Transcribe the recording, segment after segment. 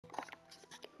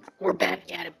We're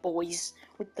back at it, boys,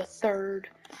 with the third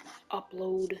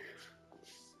upload.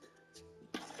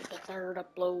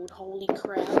 Holy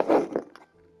crap.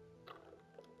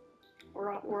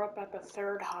 We're up at the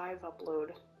third Hive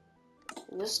upload.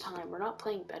 And this time, we're not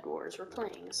playing Bed Wars, we're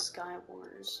playing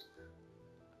Skywars.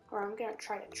 Or I'm gonna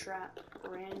try to trap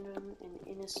random and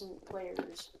innocent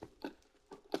players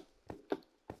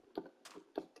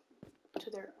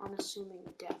to their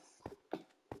unassuming death.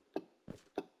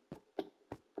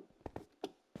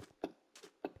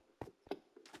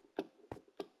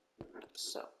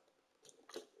 So,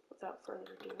 without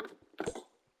further ado,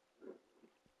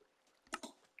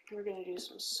 we're gonna do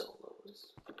some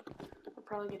solos. We're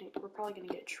probably gonna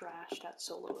get trashed at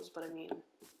solos, but I mean,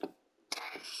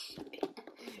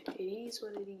 it is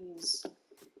what it is.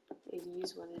 It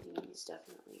is what it is,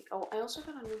 definitely. Oh, I also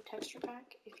got a new texture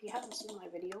pack. If you haven't seen my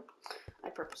video, I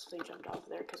purposely jumped off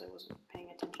there because I wasn't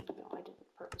paying attention. No, I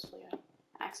didn't purposely. I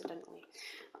accidentally.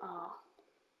 Oh,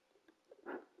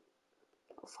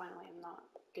 finally, I'm not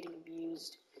getting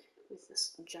abused with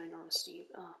this ginormous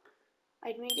Steve.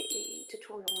 I'd made a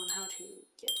tutorial on how to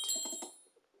get,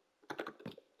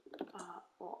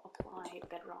 apply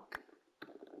bedrock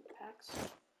packs.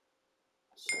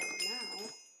 So now,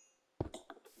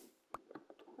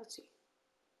 let's see.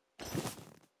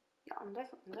 Yeah, I'm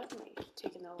definitely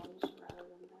taking those rather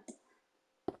than that.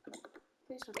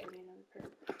 Please don't give me another pair.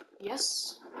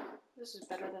 Yes, this is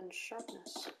better than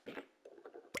sharpness.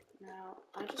 Now,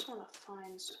 I just want to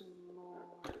find some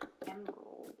more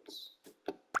emeralds.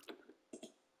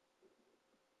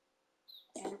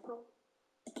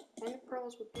 Ender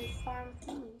pearls would be fine with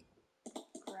me.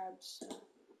 Grab some of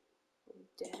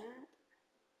that.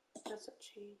 That's a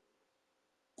chain.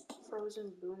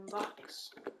 Frozen boombox.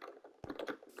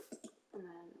 And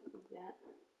then that.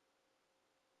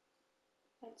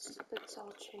 That's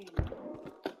all chain.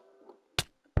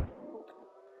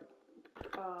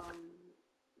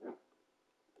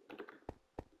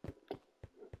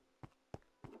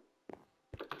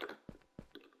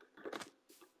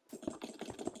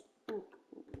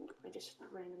 I just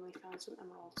randomly found some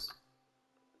emeralds.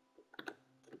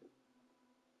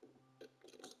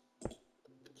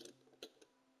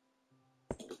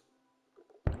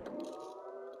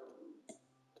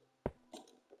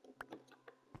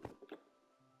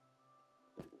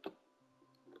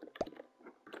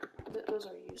 Those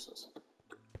are useless.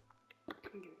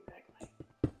 Give me back my...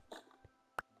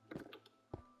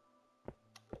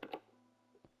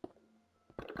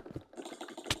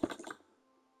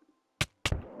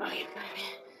 Oh, you got me.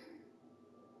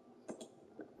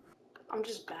 I'm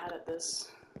just bad at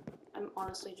this. I'm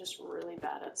honestly just really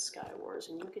bad at Skywars,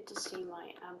 and you get to see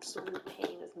my absolute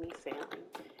pain of me failing.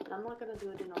 And I'm not gonna do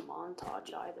it in a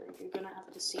montage either. You're gonna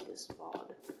have to see this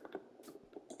VOD.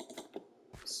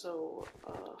 So,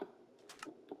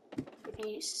 if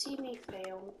you see me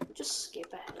fail, just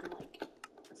skip ahead like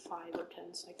 5 or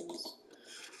 10 seconds.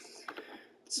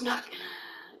 It's not gonna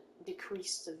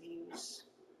decrease the views.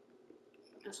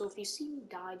 So if you see me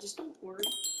die, just don't worry.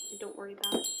 Don't worry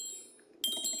about it.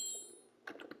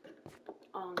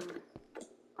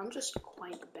 I'm just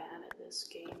quite bad at this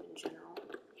game in general.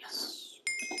 Yes.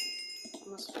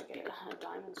 Unless I get a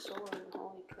diamond sword, and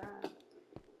holy crap.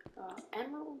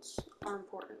 Emeralds are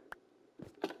important.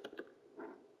 I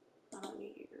don't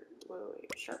need your...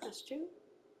 Wait, sharpness 2?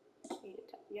 Need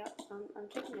it. Yeah, I'm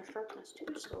taking your sharpness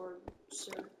 2 sword,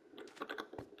 sir.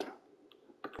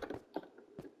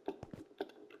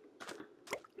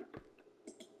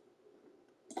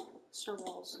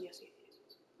 Snowballs, yes.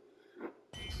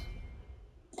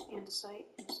 Andesite.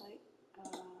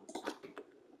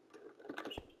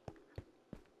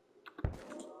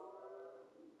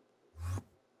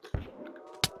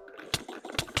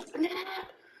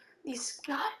 These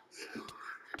guys.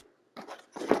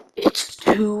 It's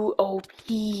too OP.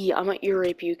 I'm gonna ear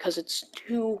rape you because it's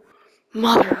too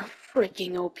mother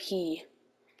freaking OP.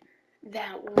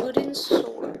 That wooden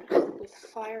sword with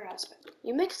fire aspect.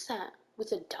 You mix that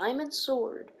with a diamond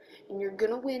sword, and you're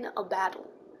gonna win a battle.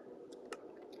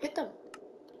 Hit them.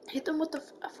 Hit them with the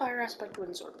fire aspect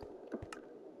wooden sword.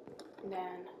 And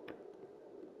then...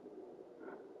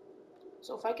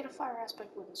 So if I get a fire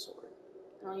aspect wooden sword,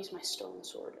 then I'll use my stone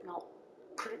sword, and I'll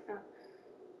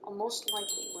most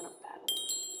likely win a battle.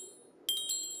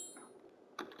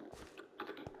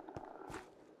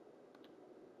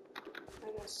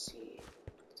 I gotta see.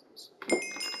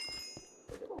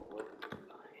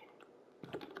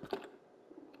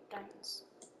 Diamonds.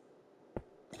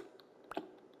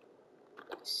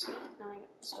 See,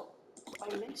 so if I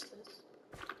mix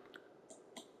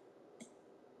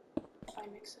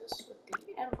this with the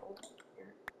emerald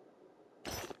here,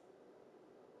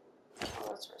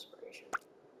 that's respiration.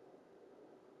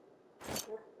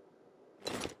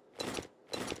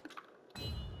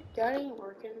 That ain't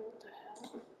working. What the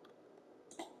hell?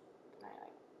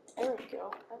 There we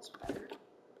go. That's better.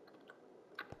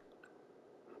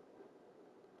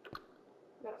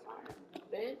 Gotta find a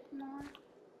bit more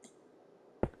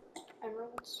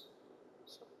emeralds.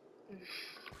 So,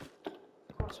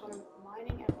 of course, when I'm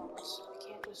mining emeralds, I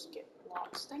can't just get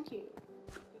blocks. Thank you.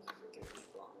 Thank you for giving me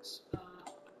blocks.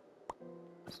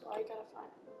 So I gotta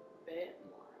find a bit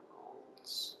more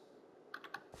emeralds.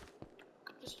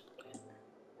 Just a bit.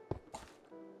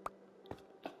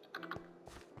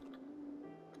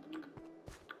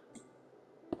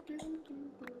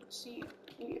 See,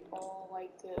 we all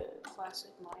like the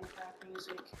classic Minecraft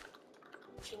music,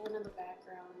 chilling in the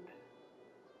background.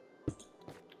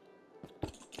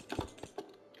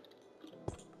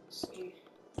 See,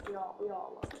 we all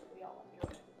love it. We all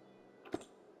enjoy it.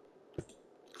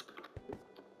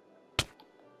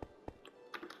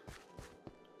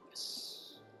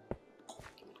 Yes.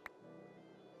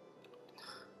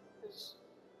 There's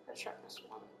that sharpness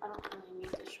one. I don't really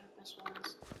need the sharpness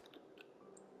ones.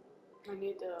 I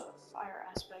need the fire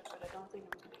aspect, but I don't think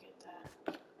I'm gonna get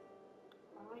that.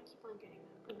 Why do I keep on getting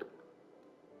that?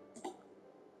 Ooh.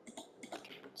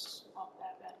 Let's swap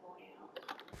that bad boy out.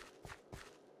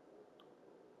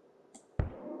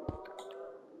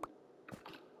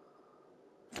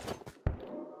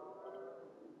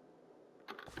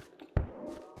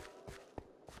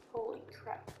 Holy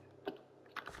crap.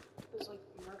 This is like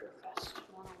Murder Fest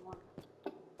 101.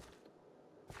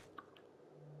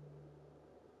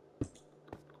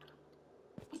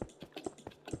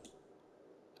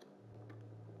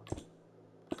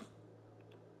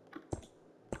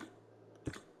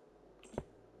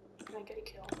 Can I get a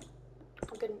kill?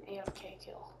 I'll get an AFK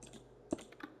kill.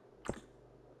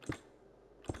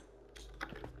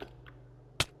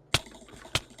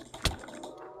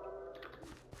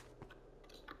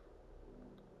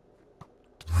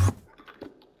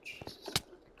 Jesus.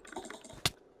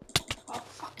 Oh,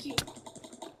 fuck you.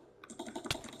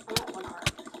 I'm at 1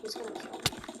 heart. He's gonna kill me.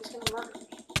 He's gonna murder me.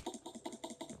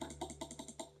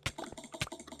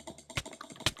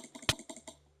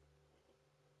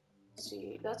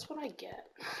 See, that's what I get.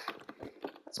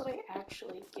 That's what I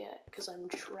actually get, because I'm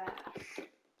trash.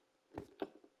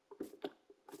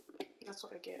 That's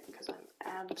what I get, because I'm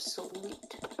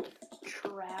absolute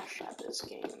trash at this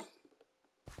game.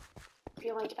 I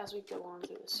feel like as we go on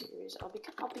through the series, I'll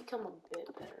become a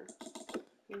bit better.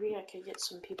 Maybe I could get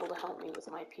some people to help me with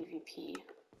my PvP.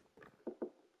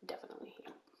 Definitely.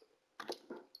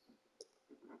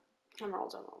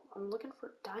 Emeralds. I'm looking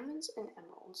for diamonds and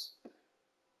emeralds.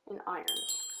 And iron.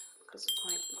 Because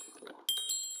my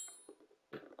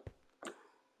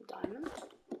diamond.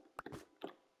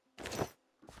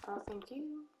 Thank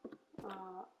you.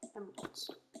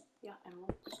 Emeralds. Yeah,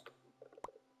 emeralds.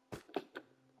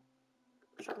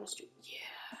 Sharpness 2.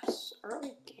 Yes!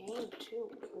 Early game, too.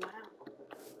 Wow.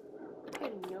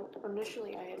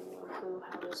 Initially I had no clue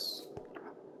how this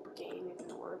game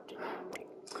even worked, and I'm like,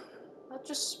 let's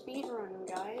just speedrun,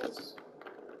 guys.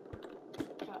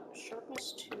 Got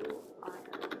Sharpness 2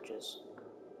 iron, which is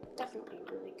definitely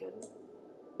really good.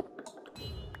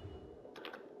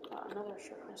 Another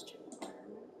Sharpness 2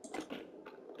 iron.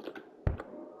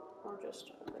 Or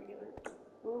just regular.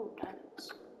 Ooh, diamonds.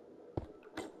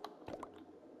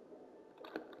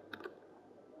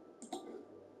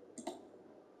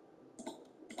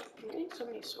 I'm getting so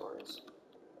many swords.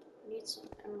 I need some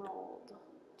emerald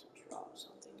to drop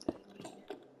something that I need.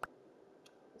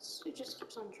 It just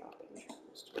keeps on dropping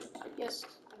Sharpness 2. Yes,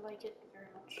 I like it very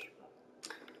much, but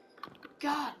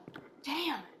god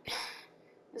damn it!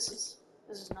 This is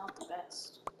not the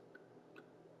best.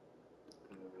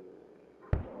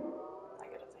 I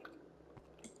gotta think.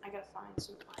 I gotta find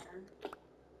some iron.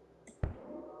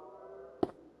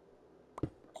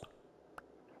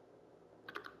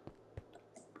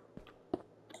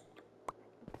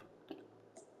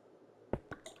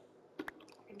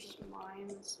 I can just mine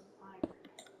some iron.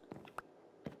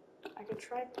 I could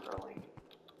try pearling.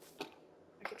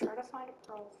 I could try to find a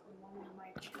pearl from one of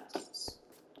my chests.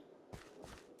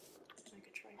 I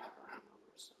could try pearling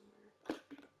over somewhere.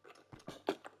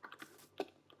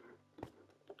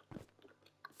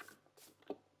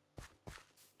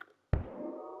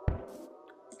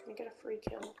 Can I get a free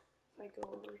kill if I go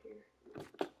over here?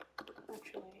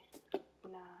 Actually,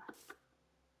 nah.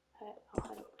 I'll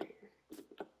head over here.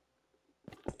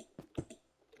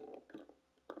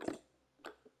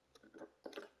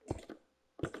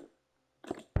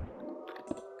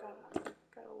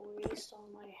 Gotta waste all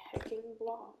my hecking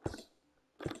blocks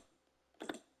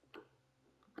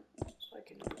so I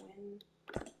can in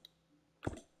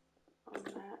a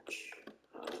match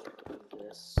of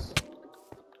this.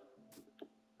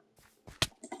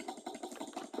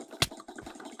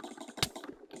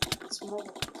 It's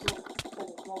mobile.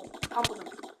 Combo them.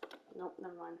 Nope,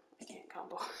 never mind. I can't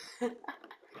combo.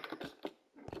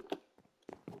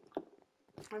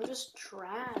 I'm just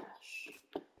trash.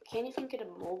 Can't even get a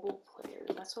mobile player.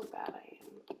 That's how bad I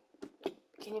am.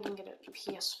 Can't even get a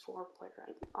PS4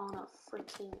 player on a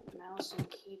freaking mouse and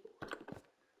keyboard.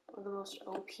 One of the most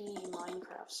OP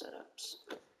Minecraft setups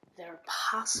there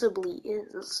possibly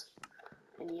is.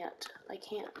 And yet, I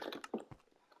can't.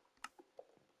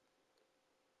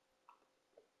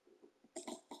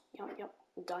 Yep.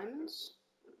 Diamonds?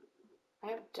 I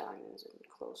have diamonds in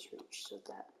close reach, so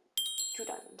that... 2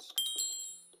 diamonds.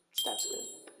 That's good.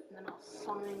 And then I'll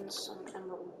find some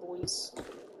emerald boys.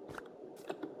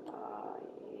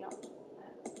 Yep.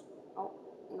 Oh,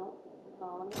 no.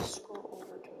 Let me just scroll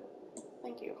over to it.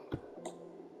 Thank you.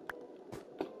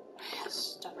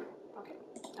 Yes, diamond. Okay,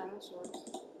 diamond sword.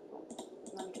 Oh,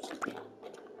 let me just...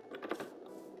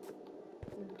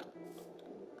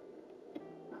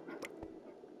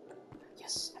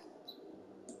 Yes,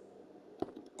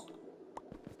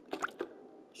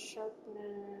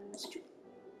 sharpness 2.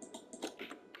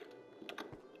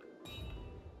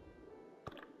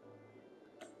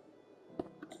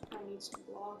 I need some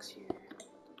blocks here.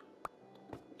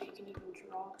 If you can even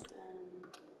drop them.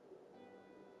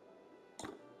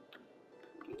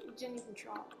 It didn't even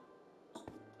drop.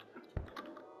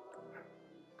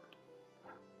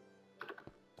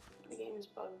 The game is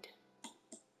bugged.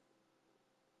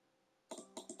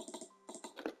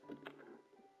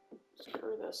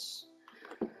 Screw this.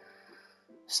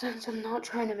 Since I'm not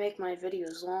trying to make my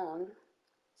videos long.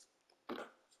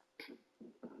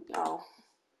 Oh.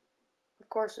 Of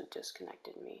course it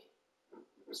disconnected me.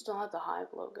 Still have the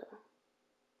Hive logo.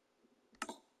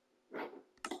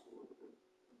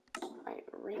 I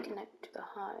reconnect to the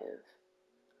Hive.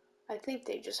 I think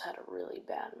they just had a really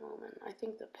bad moment. I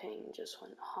think the ping just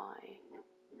went high.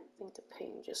 I think the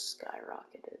ping just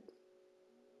skyrocketed.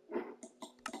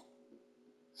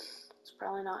 It's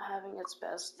probably not having its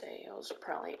best day. I was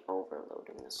probably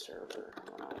overloading the server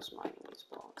when I was mining these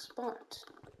blocks. But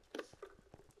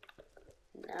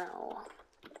now,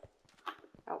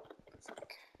 oh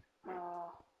fuck.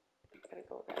 Gotta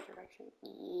go that direction.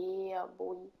 Yeah,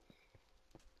 boy.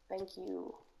 Thank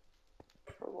you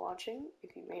for watching.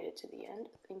 If you made it to the end,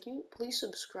 thank you. Please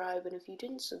subscribe, and if you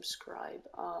didn't subscribe,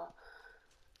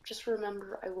 just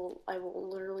remember I will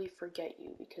literally forget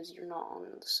you because you're not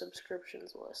on the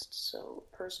subscriptions list. So,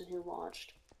 person who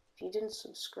watched, if you didn't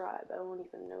subscribe, I won't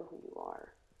even know who you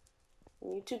are.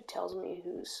 And YouTube tells me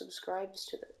who subscribes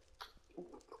to the...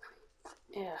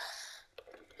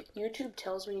 YouTube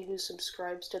tells me who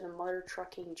subscribes to the Mother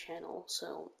Trucking channel,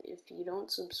 so if you don't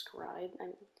subscribe,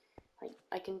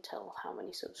 I can tell how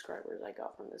many subscribers I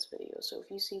got from this video. So if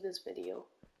you see this video,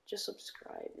 just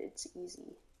subscribe. It's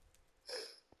easy.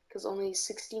 Because only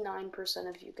 69%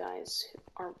 of you guys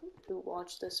who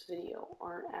watch this video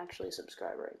aren't actually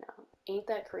subscribed right now. Ain't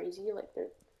that crazy? Like,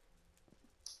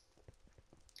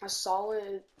 a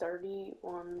solid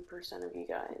 31% of you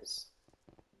guys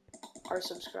are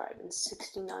subscribed, and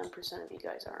 69% of you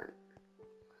guys aren't.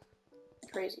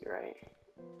 Crazy, right?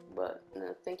 But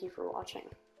thank you for watching.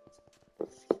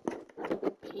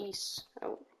 Peace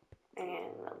out.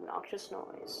 And obnoxious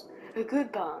noise.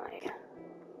 Goodbye.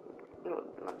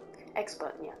 X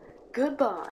button, yeah. Goodbye.